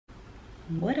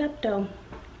What up though?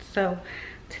 So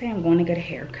today I'm going to get a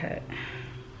haircut.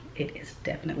 It is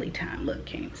definitely time. Look,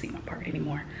 can't even see my part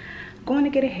anymore. Going to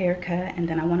get a haircut, and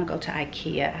then I want to go to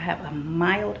Ikea. I have a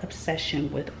mild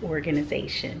obsession with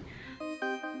organization.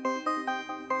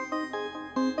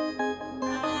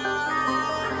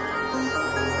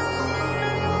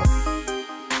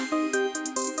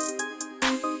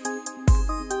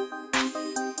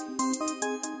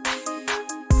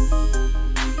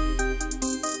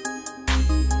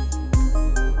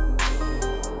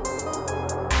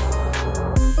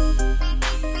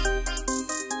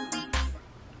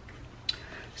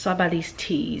 So I buy these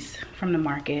teas from the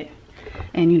market,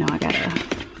 and you know, I got a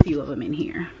few of them in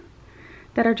here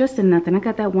that are just in nothing. I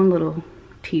got that one little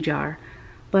tea jar,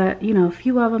 but you know, a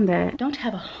few of them that don't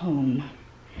have a home,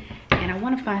 and I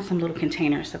want to find some little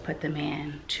containers to put them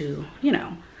in, to, you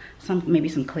know, maybe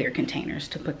some clear containers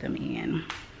to put them in,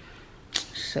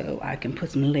 so I can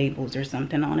put some labels or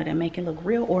something on it and make it look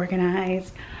real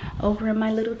organized over in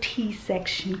my little tea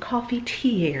section, coffee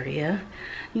tea area.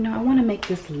 You know, I want to make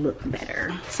this look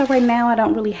better. So right now I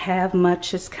don't really have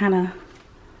much. It's kind of,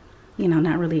 you know,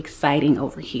 not really exciting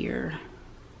over here.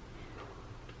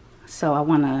 So I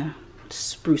want to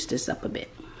spruce this up a bit.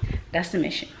 That's the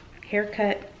mission.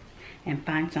 Haircut and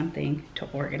find something to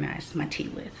organize my tea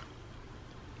with.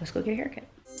 Let's go get a haircut.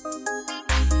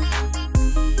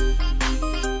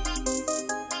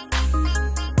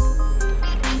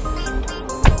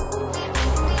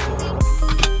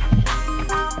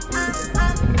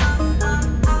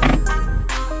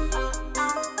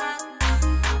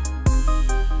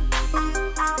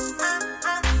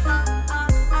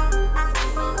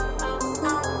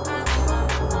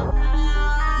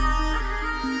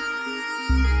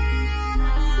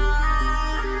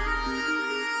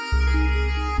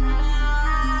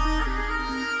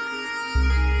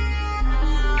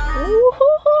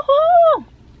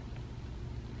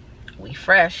 We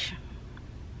fresh.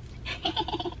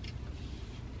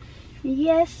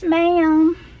 Yes,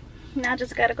 ma'am. Now I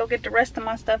just gotta go get the rest of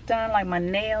my stuff done, like my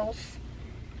nails,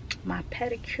 my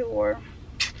pedicure.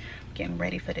 Getting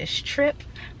ready for this trip.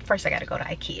 First I gotta go to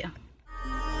Ikea.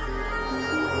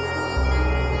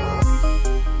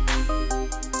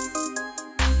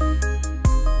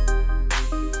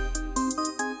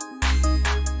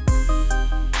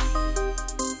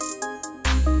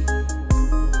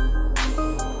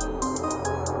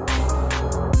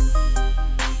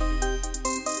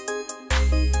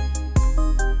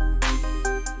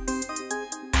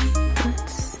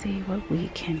 What we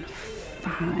can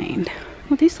find.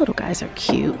 Well, these little guys are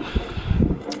cute.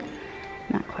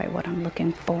 Not quite what I'm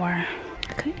looking for.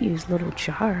 I could use little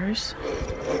jars.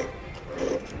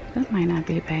 That might not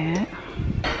be bad.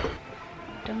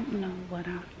 Don't know what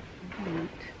I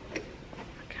want.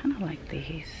 I kind of like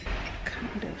these.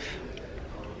 Kind of.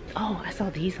 Oh, I saw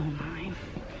these online.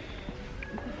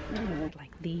 I would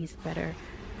like these better.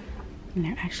 And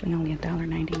they're actually only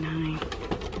 $1.99.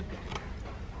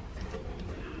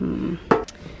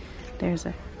 There's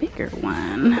a bigger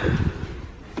one.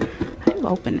 How do you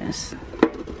open this?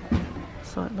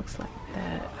 So it looks like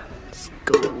that. It's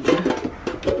gold.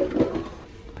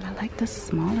 But I like the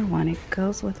smaller one. It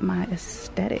goes with my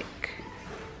aesthetic.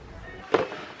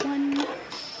 One. I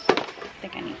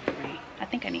think I need 3. I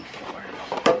think I need 4.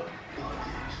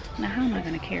 Now how am I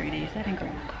gonna carry these? That ain't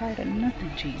gonna card or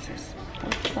nothing, Jesus. Well,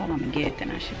 that's all I'm gonna get,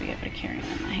 then I should be able to carry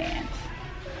them in my hands.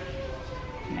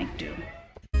 Make do.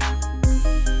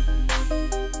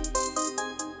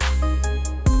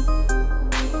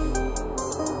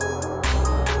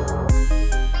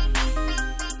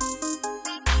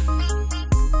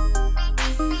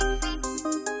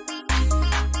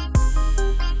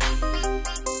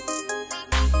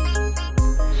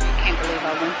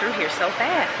 Through here so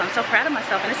fast. I'm so proud of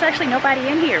myself, and it's actually nobody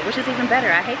in here, which is even better.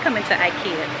 I hate coming to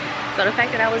Ikea, so the fact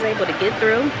that I was able to get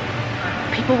through,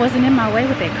 people wasn't in my way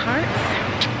with their carts.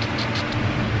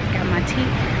 Got my tea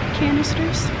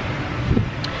canisters.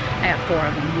 I got 4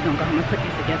 of them. We're gonna go home and put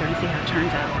these together and see how it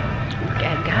turns out. Look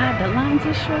at God, the lines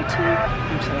is short too.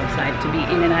 I'm so excited to be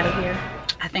in and out of here.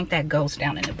 I think that goes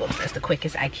down in the books as the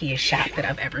quickest Ikea shop that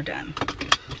I've ever done.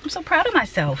 I'm so proud of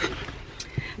myself.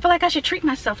 I feel like I should treat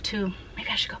myself too. Maybe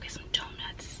I should go get some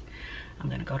donuts. I'm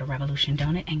gonna go to Revolution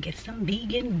Donut and get some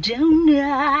vegan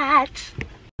donuts.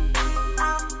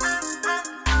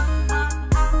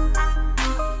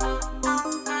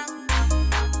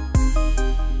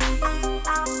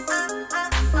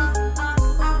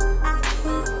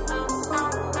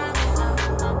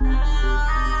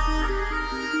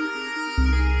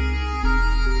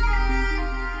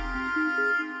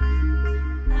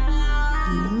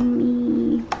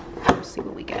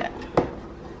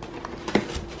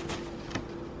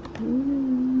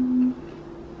 Ooh.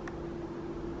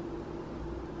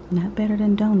 Not better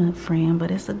than donut friend,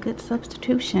 but it's a good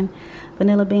substitution.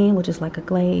 Vanilla bean, which is like a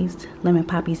glazed, lemon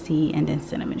poppy seed, and then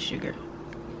cinnamon sugar.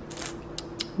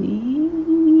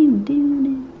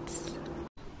 Donuts.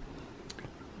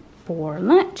 For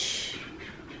lunch,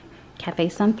 Cafe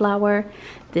Sunflower.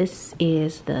 This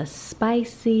is the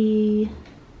spicy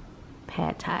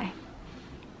pad thai.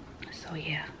 So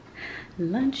yeah,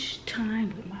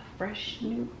 lunchtime with my fresh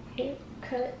new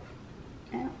haircut.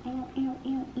 And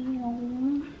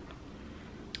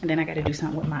then I gotta do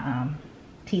something with my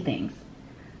tea things.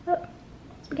 Oh,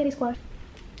 spaghetti squash.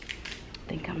 I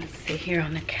think I'm gonna sit here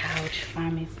on the couch,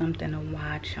 find me something to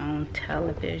watch on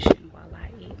television while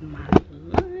I eat my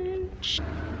lunch.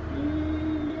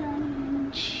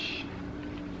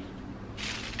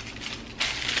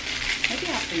 Maybe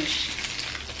I'll finish.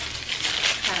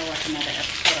 Try to watch another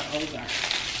episode of Ozark.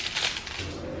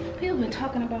 People have been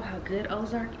talking about how good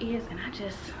Ozark is, and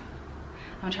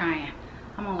I'm trying.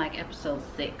 I'm on like episode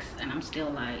 6, and I'm still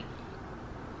like,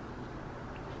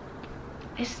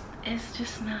 it's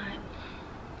just not,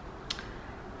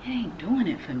 it ain't doing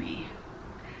it for me.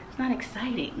 It's not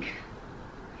exciting.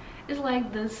 It's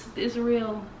like this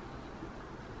real,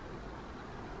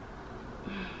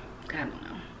 I don't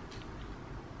know.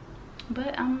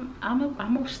 But I'm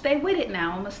gonna stay with it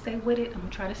now. I'm gonna stay with it. I'm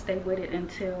gonna try to stay with it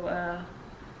until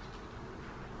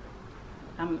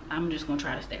I'm just gonna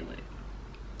try to stay with it.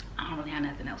 I don't really have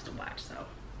nothing else to watch, so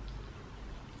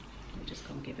we're just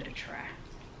gonna give it a try.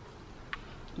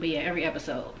 But yeah, every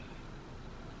episode,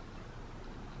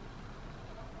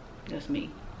 just me.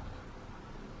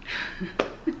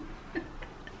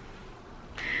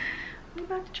 We're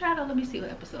about to try to, let me see what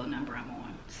episode number I'm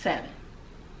on. 7.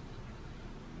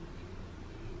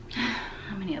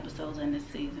 How many episodes in this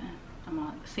season? I'm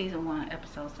on season 1,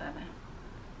 episode 7.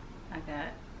 I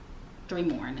got 3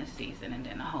 more in this season, and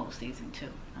then a whole season 2.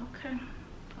 Okay.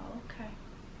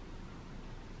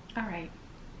 All right.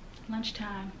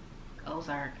 Lunchtime,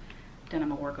 Ozark. Then I'm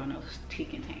gonna work on those tea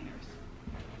containers.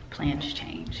 Plans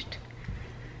changed.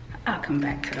 I'll come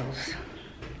back to those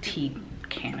tea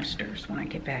canisters when I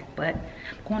get back. But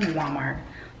I'm going to Walmart.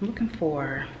 I'm looking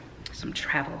for some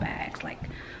travel bags, like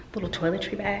little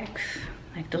toiletry bags,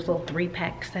 like those little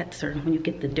 3-pack sets, or when you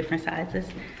get the different sizes.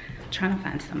 I'm trying to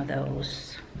find some of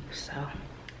those. So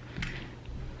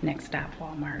next stop,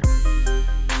 Walmart.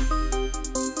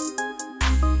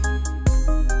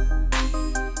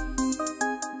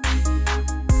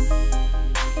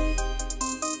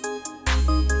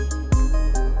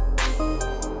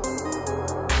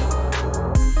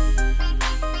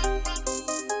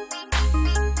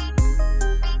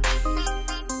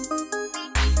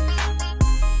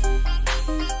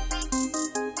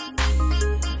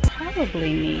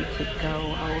 Probably need to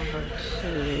go over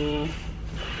to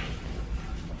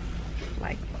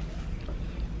like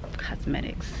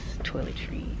cosmetics,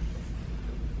 toiletries,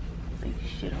 like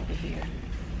shit over here.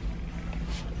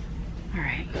 All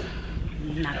right,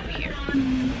 not over here.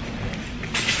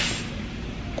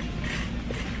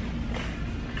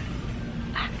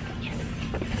 Ah, yes.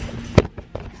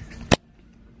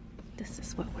 This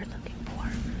is what we're looking for.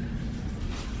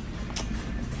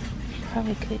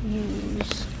 Probably could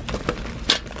use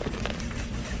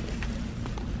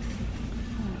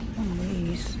one of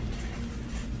these.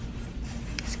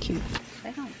 It's cute.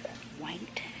 They don't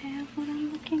quite have what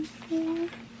I'm looking for. I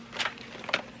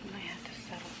might have to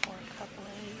settle for a couple of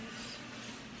these.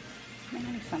 I mean,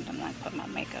 I need something like put my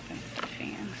makeup and stuff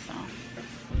in, so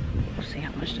we'll see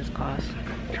how much this costs.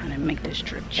 I'm trying to make this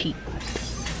trip cheap. Let's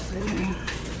see.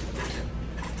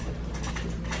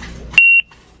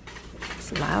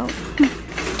 It's loud.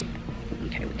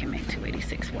 Okay, we can make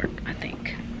 $2.86 work, I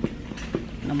think.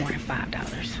 No more than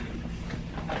 $5.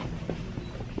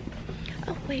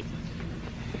 Oh, wait.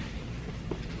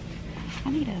 I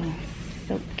need a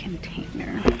soap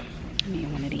container. I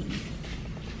need one of these.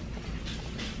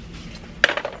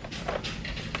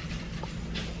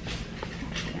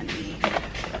 I need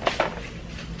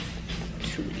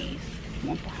 2 of these.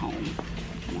 One for home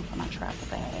and one for my travel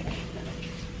bag.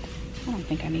 I don't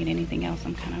think I need anything else.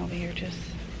 I'm kind of over here just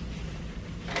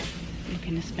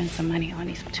looking to spend some money on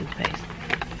these toothpaste.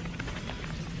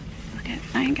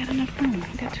 I ain't got enough room.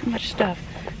 I got too much stuff.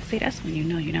 See, that's when you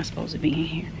know you're not supposed to be in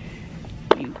here.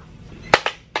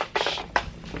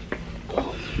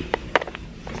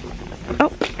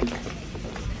 Oh.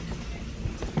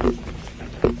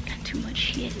 Got too much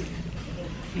shit.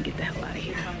 Let me get the hell out of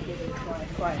here.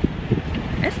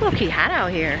 It's low-key hot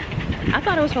out here. I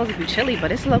thought it was supposed to be chilly,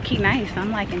 but it's low-key nice.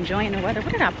 I'm like enjoying the weather.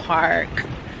 Where did I park?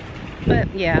 But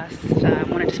yeah, I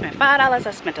wanted to spend $5.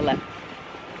 I spent $11.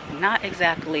 Not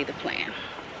exactly the plan.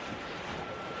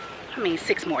 I mean,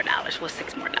 $6 more. What's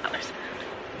 $6 more?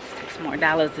 $6 more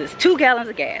is 2 gallons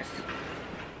of gas.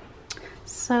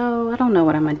 So I don't know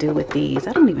what I'm gonna do with these.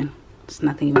 There's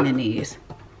nothing even in these. Is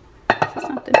there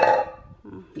something?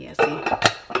 Yeah, see.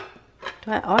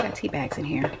 I got tea bags in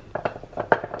here.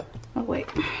 Oh wait.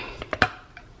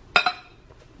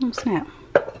 Oh snap.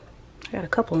 I got a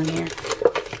couple in here.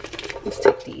 Let's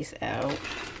take these out.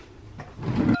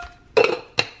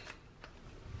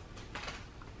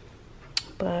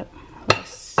 But let's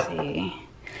see.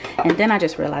 And then I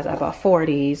just realized I bought 4 of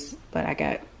these, but I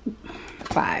got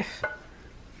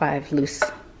 5 loose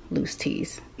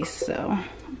teas. So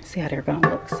let's see how they're gonna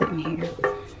look sitting here.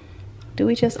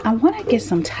 I want to get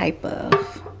some type of,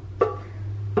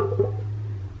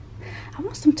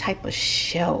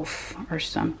 shelf or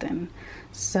something,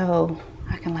 so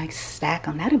I can like stack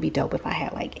them. That'd be dope if I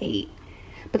had like 8.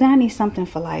 But then I need something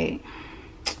for like,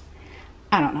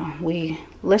 I don't know.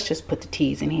 Let's just put the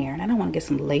teas in here, and I don't want to get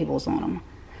some labels on them.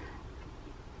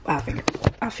 I'll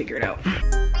figure it out.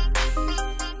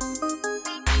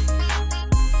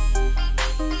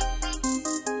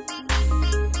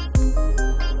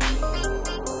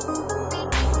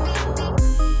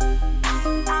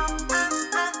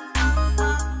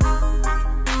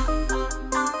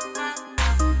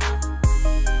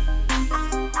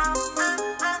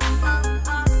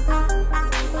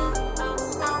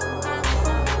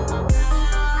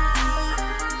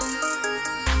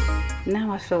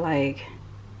 Now I feel like,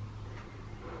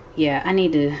 yeah, I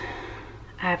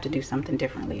have to do something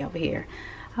differently over here.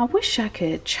 I wish I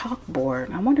could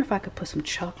chalkboard. I wonder if I could put some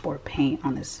chalkboard paint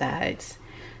on the sides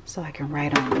so I can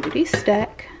write on them. Do these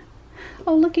stack?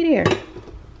 Oh, looky there.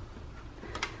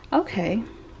 Okay.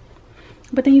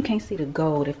 But then you can't see the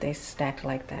gold if they stacked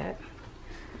like that.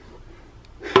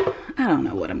 I don't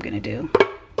know what I'm gonna do.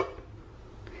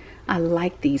 I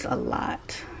like these a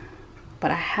lot, but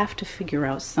I have to figure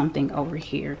out something over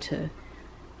here to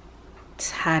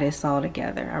tie this all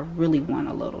together. I really want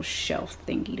a little shelf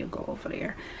thingy to go over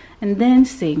there. And then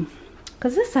see,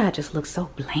 because this side just looks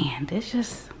so bland. It's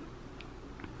just,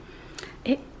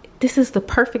 this is the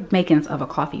perfect makings of a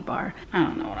coffee bar. I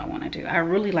don't know what I want to do. I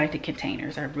really like the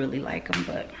containers. I really like them,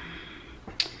 but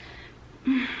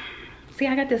see,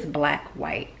 I got this black,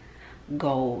 white,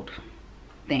 gold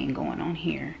thing going on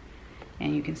here.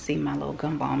 And you can see my little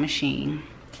gumball machine,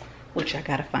 which I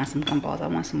gotta find some gumballs. I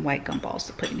want some white gumballs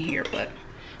to put in here, but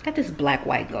I got this black,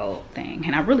 white, gold thing.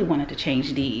 And I really wanted to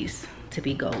change these to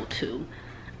be gold too.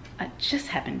 I just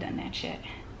haven't done that yet.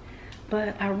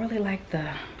 But I really like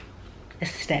the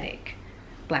aesthetic,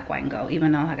 black, white, and gold.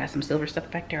 Even though I got some silver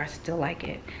stuff back there, I still like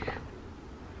it.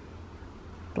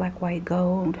 Black, white,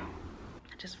 gold.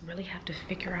 I just really have to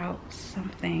figure out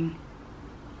something.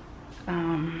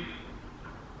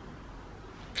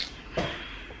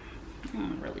 I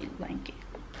don't really like it.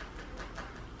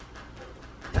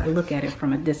 I look at it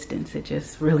from a distance. It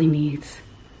just really needs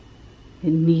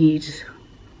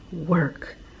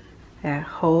work. That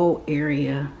whole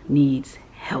area needs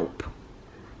help.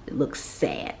 It looks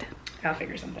sad. I'll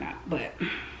figure something out, but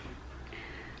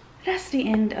that's the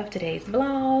end of today's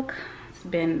vlog.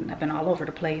 I've been all over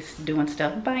the place doing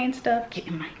stuff, buying stuff,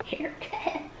 getting my hair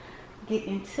cut,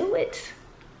 getting into it,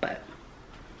 but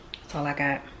that's all I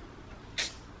got.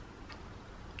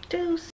 Deuce.